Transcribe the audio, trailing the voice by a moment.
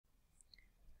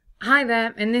Hi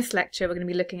there, in this lecture we're going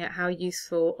to be looking at how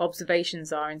useful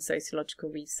observations are in sociological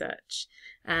research.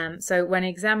 So when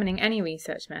examining any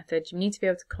research method, you need to be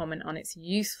able to comment on its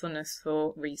usefulness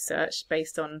for research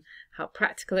based on how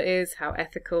practical it is, how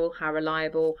ethical, how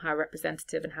reliable, how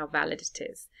representative and how valid it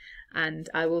is. And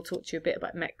I will talk to you a bit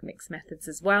about mixed methods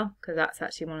as well, because that's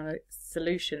actually one of the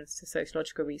solutions to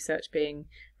sociological research being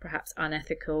perhaps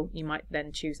unethical. You might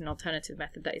then choose an alternative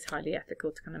method that is highly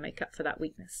ethical to kind of make up for that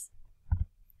weakness.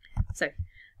 So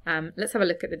let's have a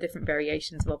look at the different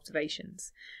variations of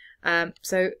observations.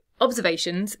 So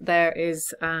observations, there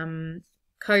is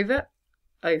covert,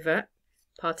 overt,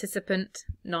 participant,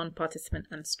 non-participant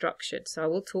and structured. So I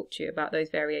will talk to you about those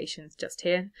variations just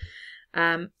here.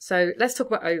 So let's talk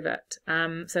about overt.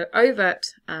 So overt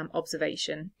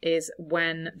observation is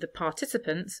when the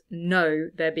participants know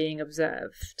they're being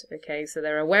observed. Okay, so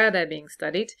they're aware they're being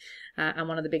studied, and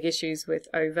one of the big issues with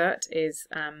overt is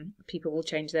people will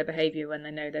change their behaviour when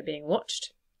they know they're being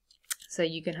watched. So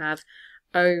you can have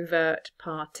overt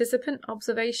participant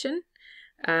observation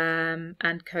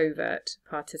and covert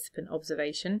participant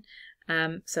observation.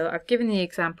 So I've given the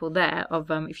example there of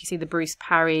if you see the Bruce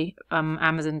Parry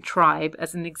Amazon tribe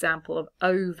as an example of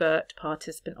overt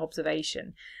participant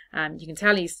observation. You can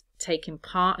tell he's taken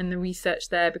part in the research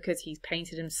there because he's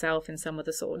painted himself in some of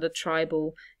the sort of the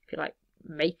tribal, if you like,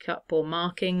 makeup or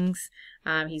markings.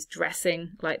 He's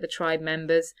dressing like the tribe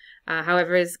members.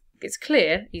 However, it's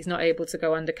clear he's not able to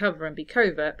go undercover and be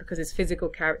covert because his physical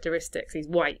characteristics, he's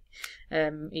white,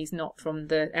 he's not from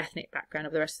the ethnic background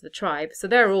of the rest of the tribe, so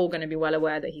they're all going to be well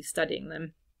aware that he's studying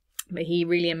them, but he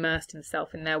really immersed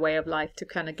himself in their way of life to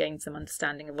kind of gain some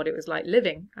understanding of what it was like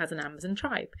living as an Amazon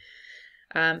tribe.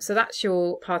 So that's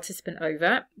your participant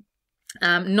overt.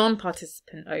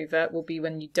 Non-participant overt will be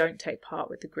when you don't take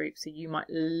part with the group, so you might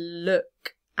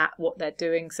look at what they're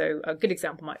doing. So a good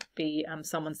example might be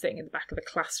someone sitting in the back of a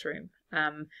classroom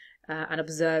and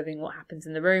observing what happens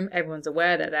in the room. Everyone's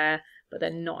aware they're there, but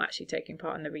they're not actually taking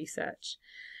part in the research.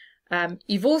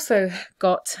 You've also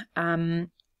got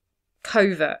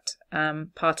covert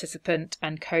participant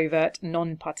and covert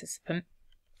non-participant.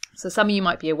 So some of you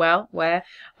might be aware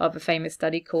of a famous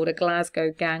study called A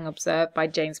Glasgow Gang Observed by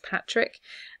James Patrick.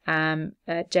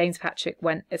 James Patrick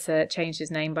changed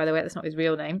his name, by the way, that's not his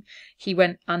real name. He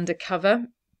went undercover.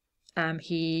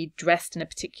 He dressed in a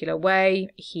particular way.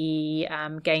 He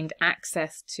gained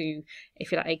access to,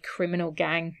 if you like, a criminal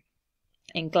gang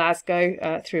in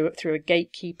Glasgow through a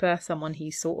gatekeeper, someone he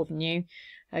sort of knew,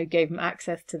 who gave him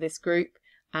access to this group.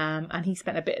 And he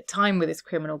spent a bit of time with this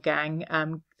criminal gang,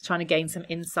 trying to gain some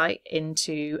insight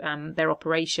into their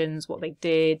operations, what they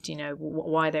did, you know,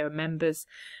 why they were members.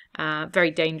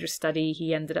 Very dangerous study.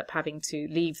 He ended up having to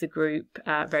leave the group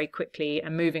very quickly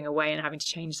and moving away and having to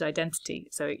change his identity.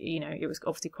 So, you know, it was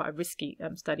obviously quite a risky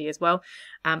study as well.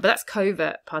 But that's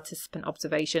covert participant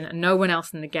observation. And no one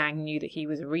else in the gang knew that he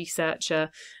was a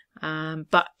researcher.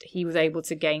 But he was able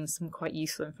to gain some quite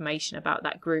useful information about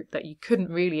that group that you couldn't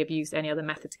really have used any other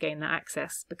method to gain that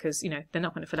access, because, you know, they're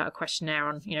not going to fill out a questionnaire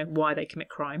on, you know, why they commit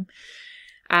crime.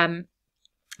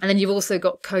 And then you've also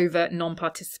got covert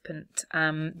non-participant.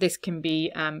 This can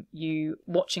be you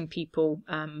watching people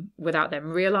without them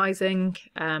realising.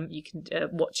 You can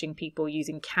watching people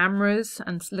using cameras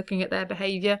and looking at their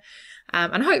behaviour.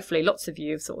 And hopefully lots of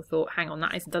you have sort of thought, hang on,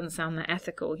 that doesn't sound that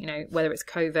ethical. You know, whether it's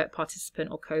covert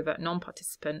participant or covert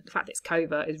non-participant, the fact it's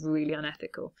covert is really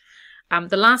unethical.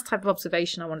 The last type of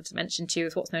observation I wanted to mention to you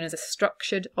is what's known as a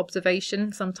structured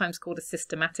observation, sometimes called a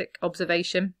systematic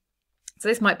observation. So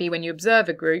this might be when you observe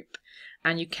a group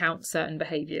and you count certain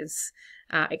behaviours.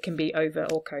 It can be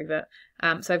overt or covert.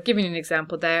 So I've given you an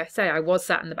example there. Say I was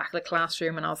sat in the back of the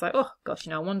classroom and I was like, oh gosh, you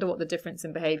know, I wonder what the difference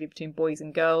in behaviour between boys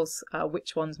and girls,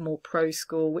 which one's more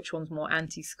pro-school, which one's more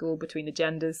anti-school between the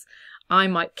genders. I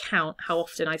might count how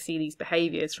often I see these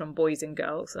behaviours from boys and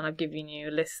girls, and I've given you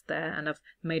a list there and I've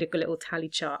made a little tally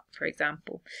chart, for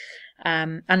example.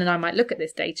 And then I might look at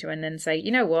this data and then say,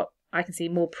 you know what? I can see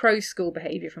more pro-school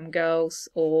behaviour from girls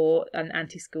or an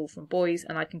anti-school from boys,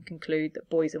 and I can conclude that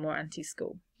boys are more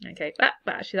anti-school. Okay, but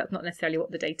actually that's not necessarily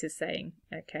what the data is saying.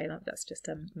 Okay, that's just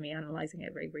me analysing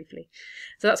it very briefly.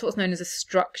 So that's what's known as a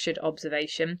structured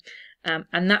observation,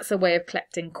 and that's a way of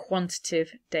collecting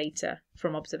quantitative data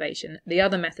from observation. The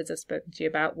other methods I've spoken to you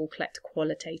about will collect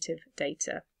qualitative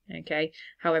data. Okay,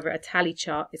 however, a tally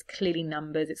chart is clearly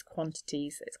numbers, it's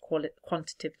quantities, it's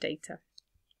quantitative data.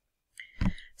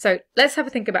 So let's have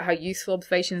a think about how useful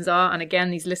observations are. And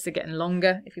again, these lists are getting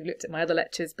longer if you've looked at my other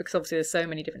lectures, because obviously there's so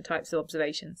many different types of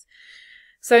observations.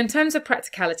 So in terms of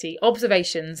practicality,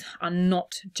 observations are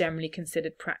not generally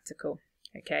considered practical.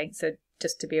 Okay, so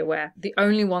just to be aware. The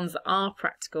only ones that are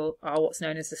practical are what's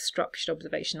known as the structured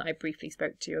observation that I briefly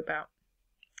spoke to you about.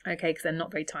 Okay, because they're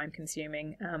not very time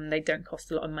consuming. They don't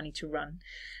cost a lot of money to run.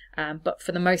 But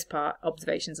for the most part,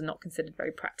 observations are not considered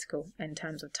very practical in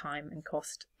terms of time and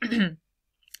cost.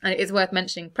 And it is worth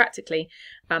mentioning practically,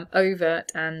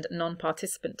 overt and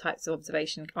non-participant types of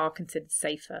observation are considered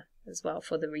safer as well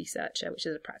for the researcher, which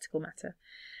is a practical matter.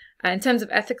 In terms of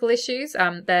ethical issues,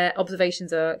 their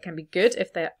observations can be good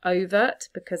if they're overt,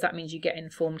 because that means you get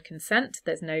informed consent.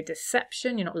 There's no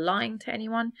deception, you're not lying to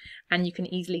anyone, and you can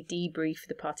easily debrief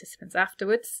the participants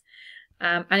afterwards.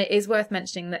 And it is worth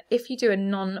mentioning that if you do a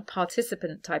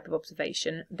non-participant type of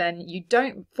observation, then you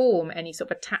don't form any sort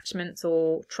of attachments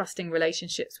or trusting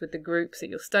relationships with the groups that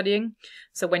you're studying.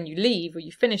 So when you leave or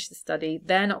you finish the study,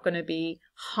 they're not going to be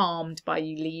harmed by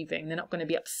you leaving. They're not going to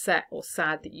be upset or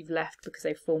sad that you've left because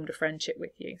they've formed a friendship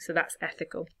with you. So that's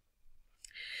ethical.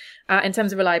 In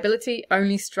terms of reliability,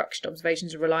 only structured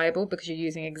observations are reliable because you're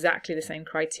using exactly the same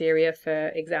criteria for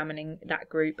examining that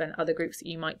group and other groups that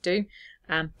you might do.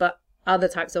 But other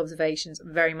types of observations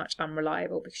are very much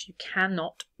unreliable because you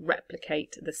cannot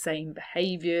replicate the same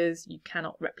behaviours, you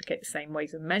cannot replicate the same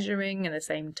ways of measuring and the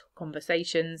same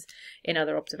conversations in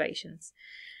other observations.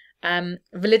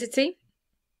 Validity.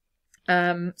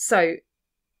 So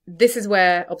this is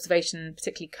where observation,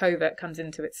 particularly covert, comes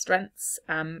into its strengths.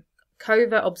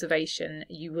 Covert observation,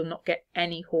 you will not get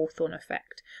any Hawthorne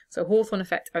effect. So Hawthorne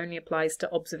effect only applies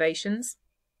to observations.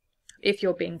 If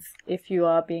you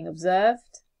are being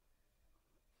observed,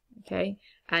 okay,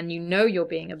 and you know you're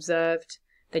being observed,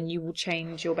 then you will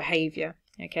change your behaviour.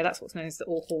 Okay, that's what's known as the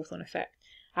Hawthorne effect.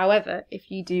 However,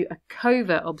 if you do a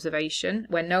covert observation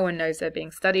where no one knows they're being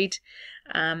studied,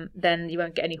 then you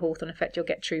won't get any Hawthorne effect, you'll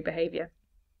get true behaviour.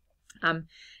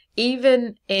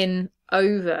 Even in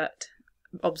overt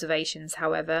observations,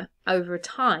 however, over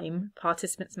time,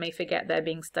 participants may forget they're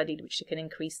being studied, which can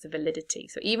increase the validity.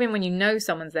 So even when you know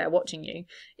someone's there watching you,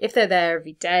 if they're there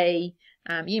every day,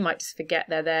 you might just forget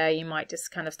they're there. You might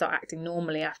just kind of start acting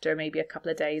normally after maybe a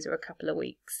couple of days or a couple of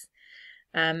weeks.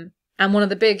 And one of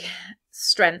the big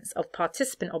strengths of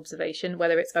participant observation,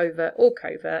 whether it's overt or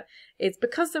covert, is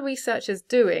because the researcher's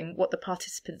doing what the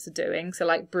participants are doing. So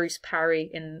like Bruce Parry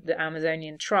in the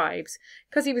Amazonian tribes,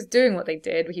 because he was doing what they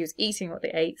did, he was eating what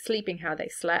they ate, sleeping how they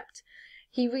slept,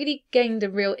 he really gained a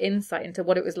real insight into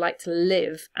what it was like to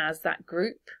live as that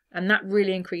group. And that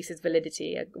really increases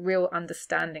validity, a real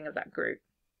understanding of that group.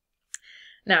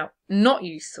 Now, not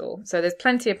useful. So there's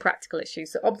plenty of practical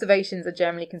issues. So observations are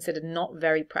generally considered not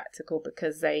very practical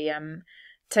because they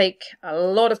take a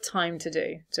lot of time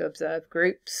to observe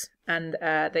groups, and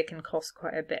they can cost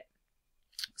quite a bit.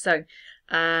 So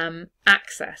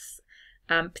access,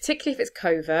 particularly if it's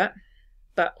covert,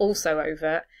 but also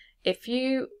overt, if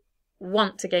you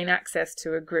want to gain access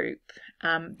to a group,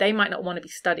 they might not want to be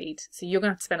studied. So you're going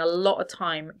to have to spend a lot of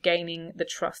time gaining the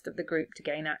trust of the group to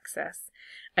gain access.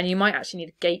 And you might actually need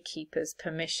a gatekeeper's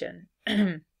permission.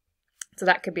 So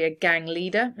that could be a gang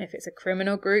leader, if it's a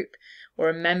criminal group, or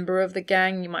a member of the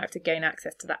gang. You might have to gain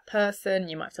access to that person.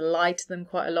 You might have to lie to them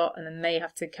quite a lot, and then they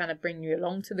have to kind of bring you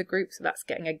along to the group. So that's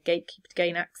getting a gatekeeper to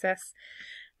gain access.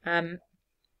 And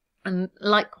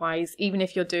likewise, even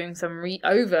if you're doing some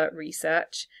overt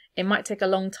research, it might take a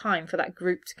long time for that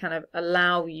group to kind of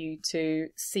allow you to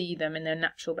see them in their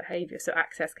natural behaviour. So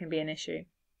access can be an issue.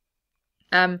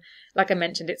 Like I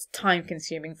mentioned, it's time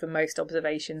consuming for most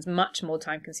observations, much more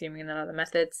time consuming than other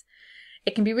methods.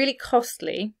 It can be really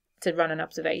costly to run an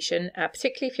observation,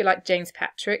 particularly if you're like James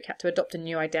Patrick, had to adopt a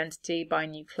new identity, buy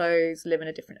new clothes, live in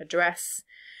a different address.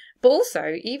 But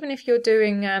also, even if you're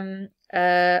doing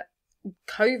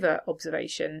covert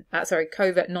observation,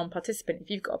 covert non-participant, if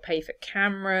you've got to pay for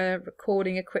camera,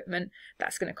 recording equipment,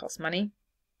 that's going to cost money.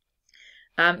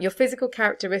 Your physical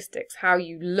characteristics, how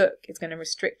you look, is going to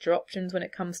restrict your options when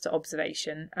it comes to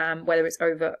observation, whether it's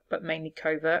overt but mainly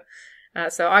covert.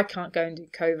 So I can't go and do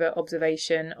covert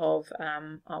observation of,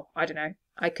 I don't know,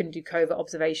 I couldn't do covert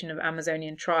observation of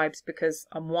Amazonian tribes because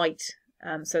I'm white,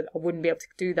 so I wouldn't be able to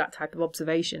do that type of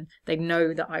observation. They'd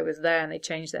know that I was there and they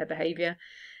changed their behaviour.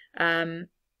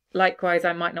 Likewise,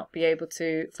 I might not be able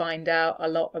to find out a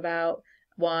lot about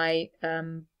why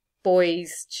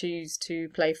boys choose to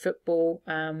play football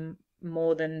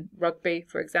more than rugby,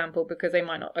 for example, because they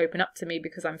might not open up to me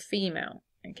because I'm female.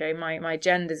 Okay, my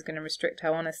gender is going to restrict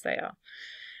how honest they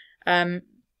are.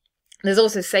 There's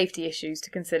also safety issues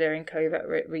to consider in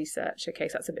covert research. Okay,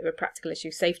 so that's a bit of a practical issue.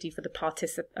 Safety for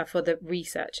the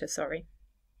researcher. Sorry.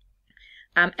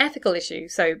 Ethical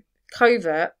issues. So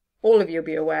covert. All of you will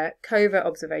be aware, covert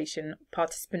observation,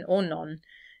 participant or non,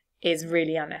 is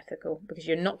really unethical, because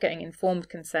you're not getting informed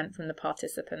consent from the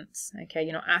participants. Okay,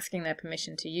 you're not asking their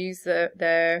permission to use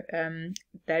their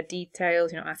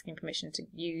details. You're not asking permission to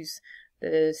use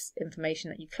the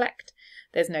information that you collect.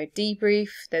 There's no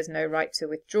debrief. There's no right to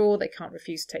withdraw. They can't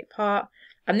refuse to take part.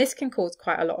 And this can cause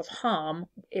quite a lot of harm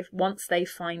if once they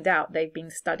find out they've been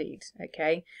studied.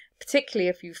 Okay, particularly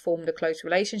if you've formed a close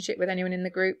relationship with anyone in the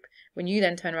group. When you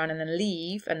then turn around and then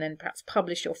leave and then perhaps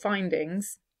publish your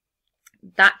findings,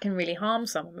 that can really harm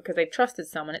someone because they've trusted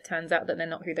someone. It turns out that they're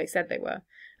not who they said they were,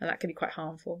 and that can be quite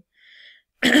harmful.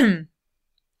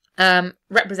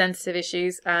 Representative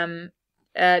issues.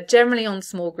 Generally on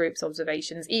small groups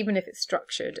observations, even if it's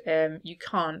structured, you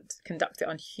can't conduct it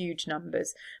on huge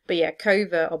numbers. But yeah,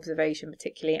 covert observation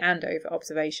particularly and overt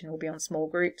observation will be on small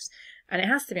groups. And it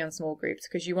has to be on small groups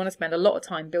because you want to spend a lot of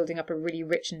time building up a really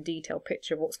rich and detailed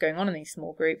picture of what's going on in these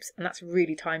small groups. And that's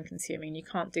really time consuming. You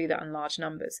can't do that in large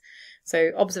numbers.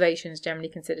 So observation is generally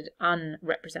considered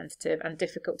unrepresentative and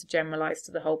difficult to generalize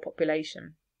to the whole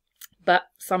population. But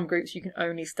some groups you can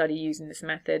only study using this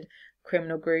method: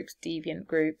 criminal groups, deviant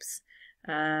groups,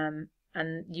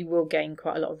 and you will gain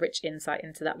quite a lot of rich insight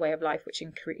into that way of life, which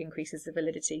increases the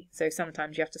validity. So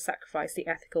sometimes you have to sacrifice the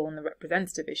ethical and the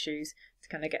representative issues to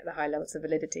kind of get the high levels of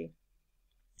validity.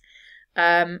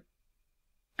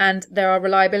 And there are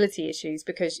reliability issues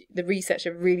because the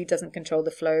researcher really doesn't control the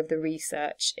flow of the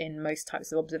research in most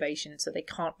types of observation, so they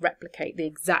can't replicate the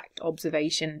exact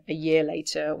observation a year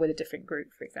later with a different group,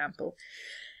 for example.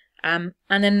 And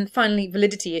then finally,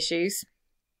 validity issues.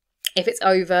 If it's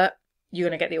overt, you're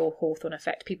going to get the Hawthorne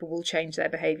effect. People will change their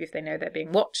behaviour if they know they're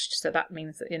being watched, so that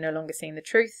means that you're no longer seeing the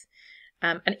truth.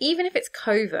 And even if it's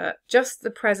covert, just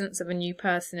the presence of a new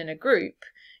person in a group,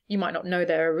 you might not know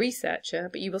they're a researcher,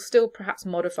 but you will still perhaps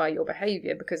modify your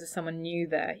behaviour because there's someone new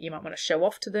there. You might want to show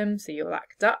off to them, so you'll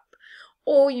act up.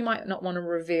 Or you might not want to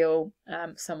reveal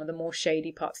some of the more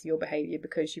shady parts of your behaviour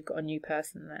because you've got a new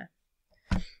person there.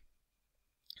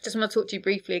 Just want to talk to you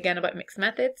briefly again about mixed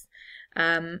methods.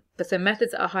 But so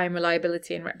methods that are high in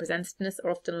reliability and representativeness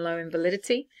are often low in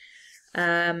validity.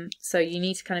 So you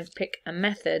need to kind of pick a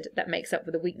method that makes up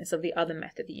for the weakness of the other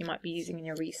method that you might be using in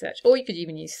your research. Or you could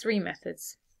even use 3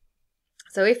 methods.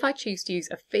 So if I choose to use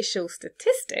official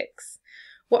statistics,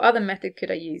 what other method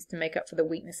could I use to make up for the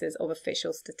weaknesses of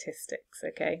official statistics?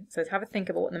 Okay, so have a think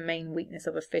about what the main weakness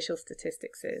of official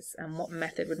statistics is and what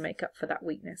method would make up for that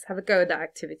weakness. Have a go at that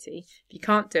activity. If you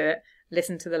can't do it,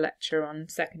 listen to the lecture on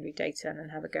secondary data and then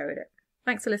have a go at it.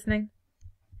 Thanks for listening.